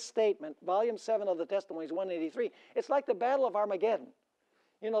 Notice this statement, Volume 7 of the Testimonies, 183. It's like the Battle of Armageddon.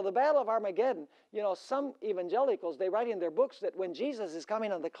 You know, the Battle of Armageddon, you know, some evangelicals, they write in their books that when Jesus is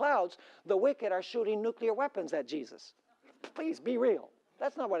coming on the clouds, the wicked are shooting nuclear weapons at Jesus. Please, be real.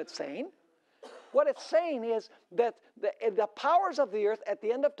 That's not what it's saying. What it's saying is that the powers of the earth at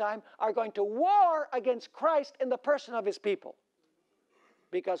the end of time are going to war against Christ in the person of his people.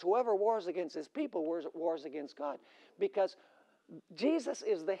 Because whoever wars against his people wars against God. Because Jesus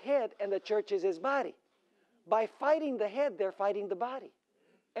is the head and the church is his body. By fighting the head, they're fighting the body.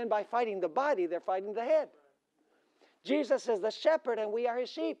 And by fighting the body, they're fighting the head. Jesus is the shepherd and we are his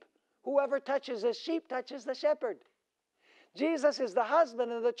sheep. Whoever touches his sheep touches the shepherd. Jesus is the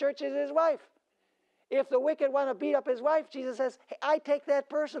husband and the church is his wife. If the wicked want to beat up his wife, Jesus says, hey, I take that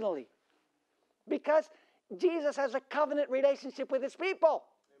personally. Because Jesus has a covenant relationship with his people.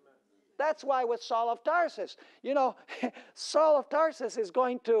 Amen. That's why with Saul of Tarsus, you know, Saul of Tarsus is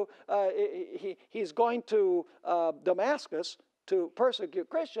going to, he's going to Damascus to persecute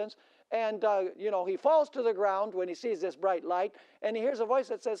Christians. And, you know, he falls to the ground when he sees this bright light. And he hears a voice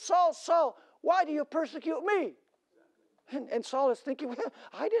that says, Saul, Saul, why do you persecute me? And Saul is thinking, well,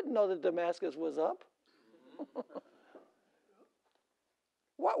 I didn't know that Damascus was up.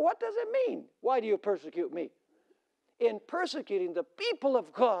 What does it mean? Why do you persecute me? In persecuting the people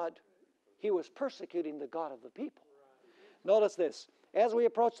of God, he was persecuting the God of the people. Notice this. As we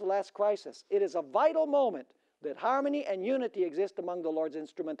approach the last crisis, it is a vital moment that harmony and unity exist among the Lord's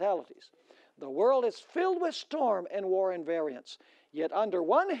instrumentalities. The world is filled with storm and war and variance. Yet under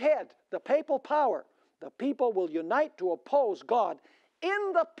one head, the papal power, the people will unite to oppose God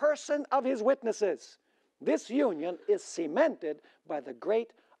in the person of his witnesses. This union is cemented by the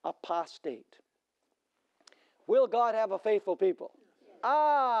great apostate. Will God have a faithful people?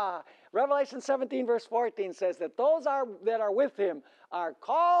 Revelation 17 verse 14 says that those that are with him are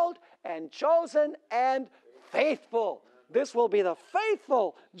called and chosen and faithful. This will be the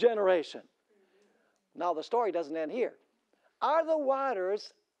faithful generation. Now the story doesn't end here. Are the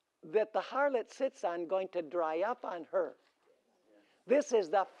waters that the harlot sits on going to dry up on her? This is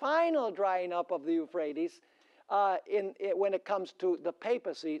the final drying up of the Euphrates when it comes to the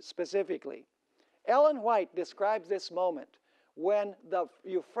papacy specifically. Ellen White describes this moment when the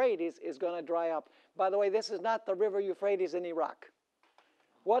Euphrates is going to dry up. By the way, this is not the river Euphrates in Iraq.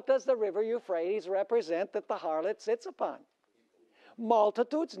 What does the river Euphrates represent that the harlot sits upon?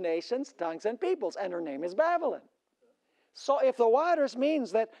 Multitudes, nations, tongues, and peoples, and her name is Babylon. So if the waters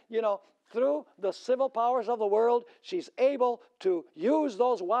means that, you know, through the civil powers of the world, she's able to use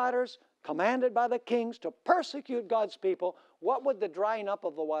those waters commanded by the kings to persecute God's people, what would the drying up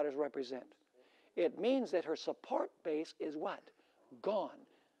of the waters represent? It means that her support base is what? Gone.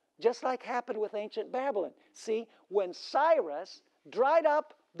 Just like happened with ancient Babylon. See, when Cyrus dried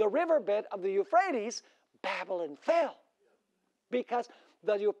up the riverbed of the Euphrates, Babylon fell. Because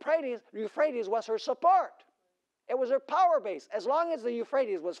the Euphrates was her support. It was her power base. As long as the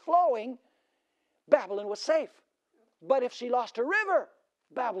Euphrates was flowing, Babylon was safe. But if she lost her river,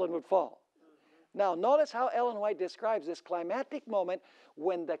 Babylon would fall. Now, notice how Ellen White describes this climactic moment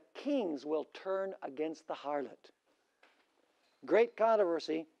when the kings will turn against the harlot. Great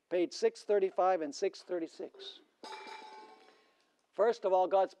Controversy, page 635 and 636. First of all,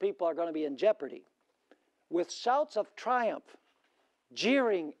 God's people are going to be in jeopardy. With shouts of triumph,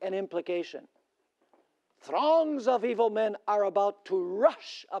 jeering, and implication, throngs of evil men are about to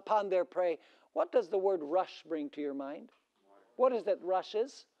rush upon their prey. What does the word rush bring to your mind? What is that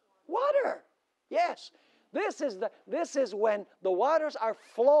rushes? Water. Yes. This is when the waters are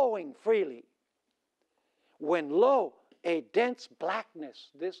flowing freely. When lo, a dense blackness,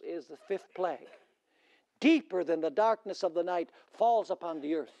 this is the fifth plague, deeper than the darkness of the night, falls upon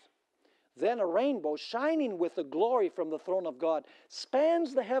the earth. Then a rainbow, shining with the glory from the throne of God,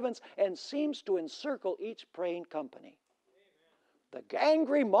 spans the heavens and seems to encircle each praying company. Amen. The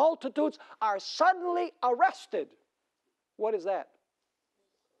angry multitudes are suddenly arrested. What is that?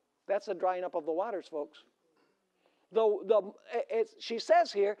 That's the drying up of the waters, folks. She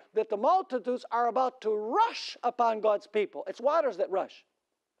says here that the multitudes are about to rush upon God's people. It's waters that rush.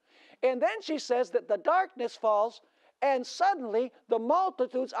 And then she says that the darkness falls and suddenly the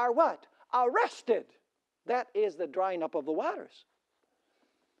multitudes are what? Arrested. That is the drying up of the waters.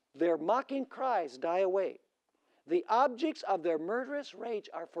 Their mocking cries die away. The objects of their murderous rage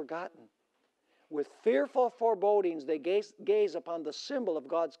are forgotten. With fearful forebodings they gaze upon the symbol of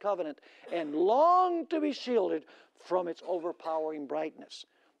God's covenant and long to be shielded from its overpowering brightness.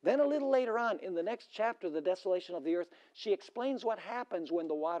 Then a little later on, in the next chapter, The Desolation of the Earth, she explains what happens when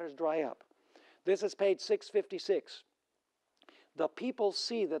the waters dry up. This is page 656. The people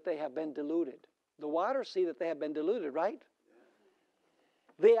see that they have been deluded. The waters see that they have been deluded, right?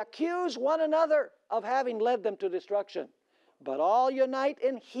 They accuse one another of having led them to destruction, but all unite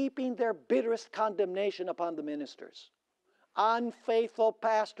in heaping their bitterest condemnation upon the ministers. Unfaithful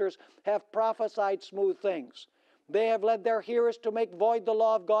pastors have prophesied smooth things. They have led their hearers to make void the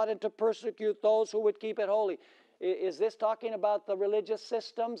law of God and to persecute those who would keep it holy. Is this talking about the religious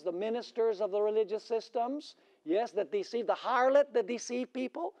systems, the ministers of the religious systems? Yes, that deceive, the harlot that deceive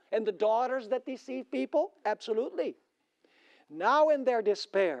people, and the daughters that deceive people? Absolutely. Now in their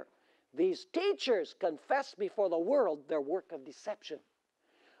despair, these teachers confess before the world their work of deception.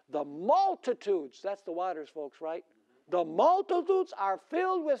 The multitudes, that's the waters, folks, right? The multitudes are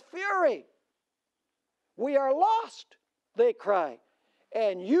filled with fury. We are lost, they cry,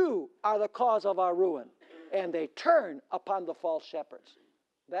 and you are the cause of our ruin. And they turn upon the false shepherds.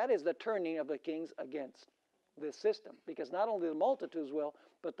 That is the turning of the kings against this system, because not only the multitudes will,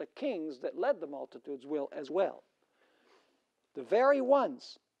 but the kings that led the multitudes will as well. The very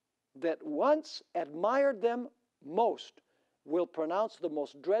ones that once admired them most will pronounce the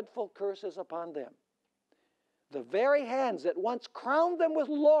most dreadful curses upon them. The very hands that once crowned them with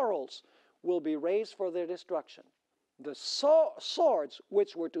laurels will be raised for their destruction. The swords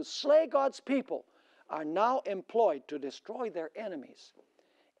which were to slay God's people are now employed to destroy their enemies.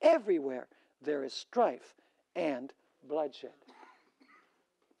 Everywhere there is strife and bloodshed.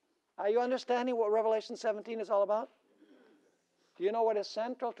 Are you understanding what Revelation 17 is all about? Do you know what is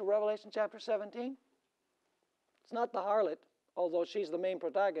central to Revelation chapter 17? It's not the harlot, although she's the main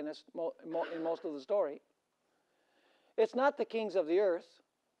protagonist in most of the story. It's not the kings of the earth.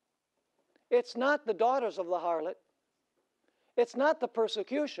 It's not the daughters of the harlot. It's not the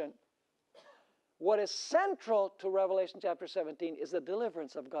persecution. What is central to Revelation chapter 17 is the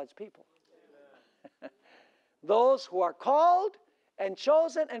deliverance of God's people. Those who are called and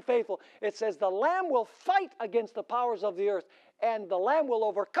chosen and faithful. It says the Lamb will fight against the powers of the earth, and the Lamb will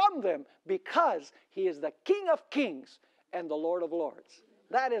overcome them because He is the King of kings and the Lord of lords.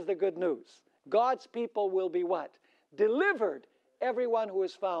 That is the good news. God's people will be what? Delivered, everyone who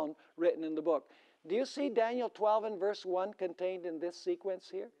is found written in the book. Do you see Daniel 12 and verse 1 contained in this sequence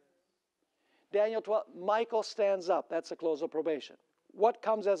here? Daniel 12, Michael stands up. That's the close of probation. What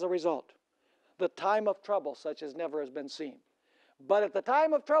comes as a result? The time of trouble, such as never has been seen. But at the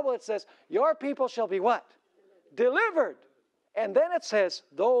time of trouble, it says, your people shall be what? Delivered. And then it says,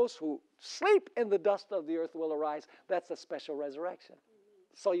 those who sleep in the dust of the earth will arise. That's a special resurrection.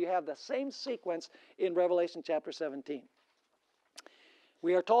 So you have the same sequence in Revelation chapter 17.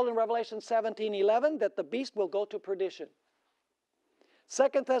 We are told in Revelation 17:11 that the beast will go to perdition.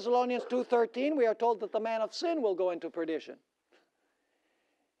 2 Thessalonians 2:13, we are told that the man of sin will go into perdition.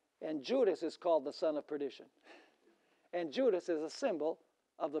 And Judas is called the son of perdition. And Judas is a symbol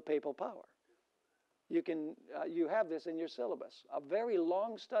of the papal power. You have this in your syllabus. A very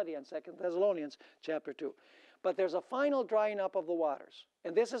long study on 2 Thessalonians chapter 2. But there's a final drying up of the waters.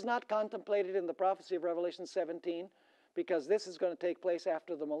 And this is not contemplated in the prophecy of Revelation 17 because this is going to take place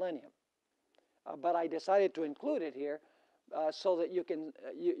after the millennium. But I decided to include it here so that you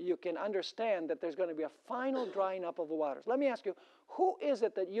can understand that there's going to be a final drying up of the waters. Let me ask you, who is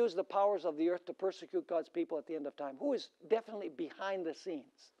it that used the powers of the earth to persecute God's people at the end of time? Who is definitely behind the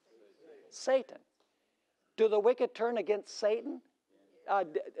scenes? Satan. Do the wicked turn against Satan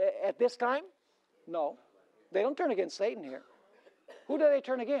at this time? No. They don't turn against Satan here. Who do they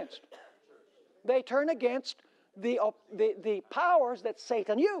turn against? They turn against the powers that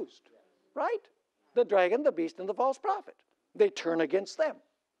Satan used, right? The dragon, the beast, and the false prophet. They turn against them.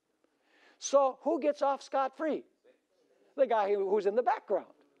 So who gets off scot-free? The guy who's in the background.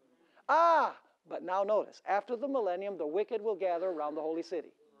 But now notice, after the millennium, the wicked will gather around the holy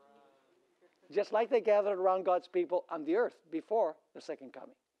city. Just like they gathered around God's people on the earth before the second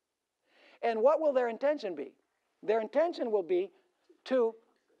coming. And what will their intention be? Their intention will be to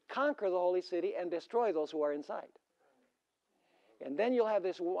conquer the holy city and destroy those who are inside. And then you'll have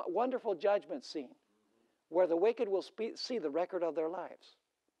this wonderful judgment scene where the wicked will see the record of their lives.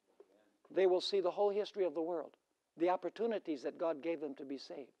 They will see the whole history of the world, the opportunities that God gave them to be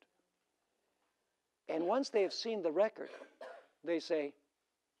saved. And once they have seen the record, they say,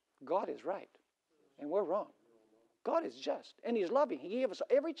 God is right, and we're wrong. God is just, and He's loving. He gave us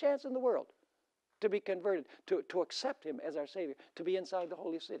every chance in the world to be converted, to accept him as our Savior, to be inside the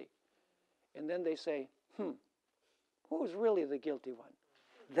holy city. And then they say, who's really the guilty one?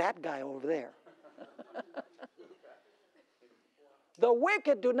 That guy over there. The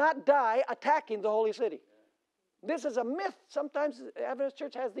wicked do not die attacking the holy city. This is a myth. Sometimes the Adventist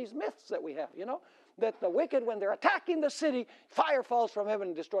Church has these myths that we have, you know, that the wicked, when they're attacking the city, fire falls from heaven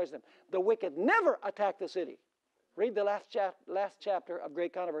and destroys them. The wicked never attack the city. Read the last chapter of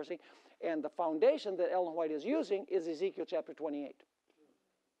Great Controversy, and the foundation that Ellen White is using is Ezekiel chapter 28,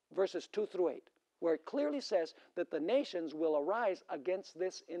 verses 2 through 8, where it clearly says that the nations will arise against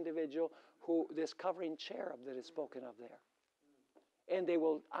this individual, this covering cherub that is spoken of there. And they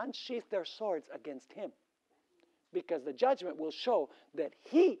will unsheath their swords against him, because the judgment will show that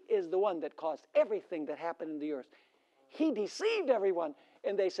he is the one that caused everything that happened in the earth. He deceived everyone,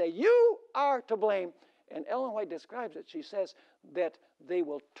 and they say, you are to blame. And Ellen White describes it. She says that they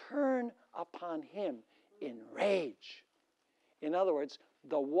will turn upon him in rage. In other words,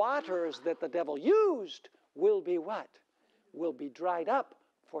 the waters that the devil used will be what? Will be dried up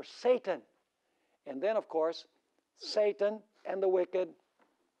for Satan. And then, of course, Satan and the wicked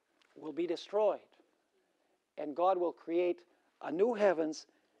will be destroyed. And God will create a new heavens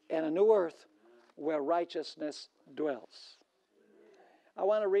and a new earth where righteousness dwells. I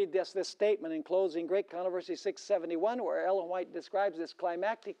want to read this statement in closing, Great Controversy 671, where Ellen White describes this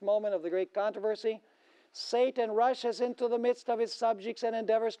climactic moment of the Great Controversy. Satan rushes into the midst of his subjects and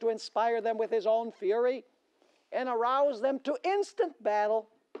endeavors to inspire them with his own fury and arouse them to instant battle.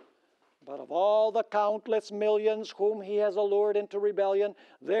 But of all the countless millions whom he has allured into rebellion,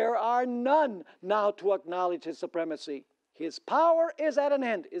 there are none now to acknowledge his supremacy. His power is at an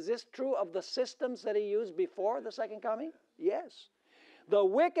end. Is this true of the systems that he used before the second coming? Yes. The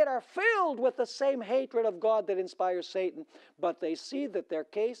wicked are filled with the same hatred of God that inspires Satan, but they see that their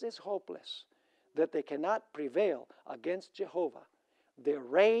case is hopeless, that they cannot prevail against Jehovah. Their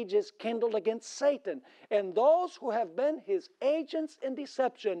rage is kindled against Satan and those who have been his agents in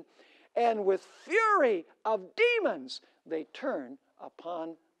deception, and with fury of demons they turn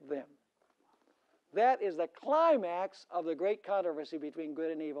upon them. That is the climax of the great controversy between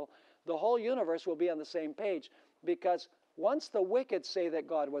good and evil. The whole universe will be on the same page, because once the wicked say that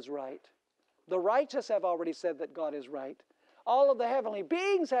God was right, the righteous have already said that God is right, all of the heavenly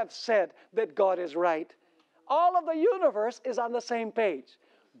beings have said that God is right, all of the universe is on the same page.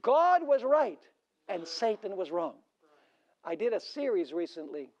 God was right and Satan was wrong. I did a series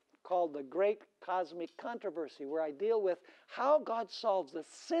recently called The Great Cosmic Controversy, where I deal with how God solves the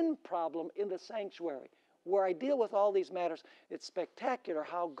sin problem in the sanctuary, where I deal with all these matters. It's spectacular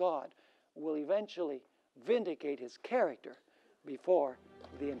how God will eventually vindicate his character before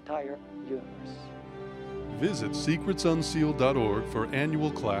the entire universe. Visit secretsunsealed.org for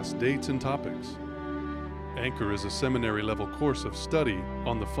annual class dates and topics. Anchor is a seminary-level course of study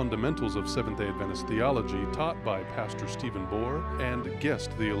on the fundamentals of Seventh-day Adventist theology taught by Pastor Stephen Bohr and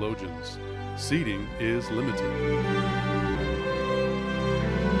guest theologians. Seating is limited.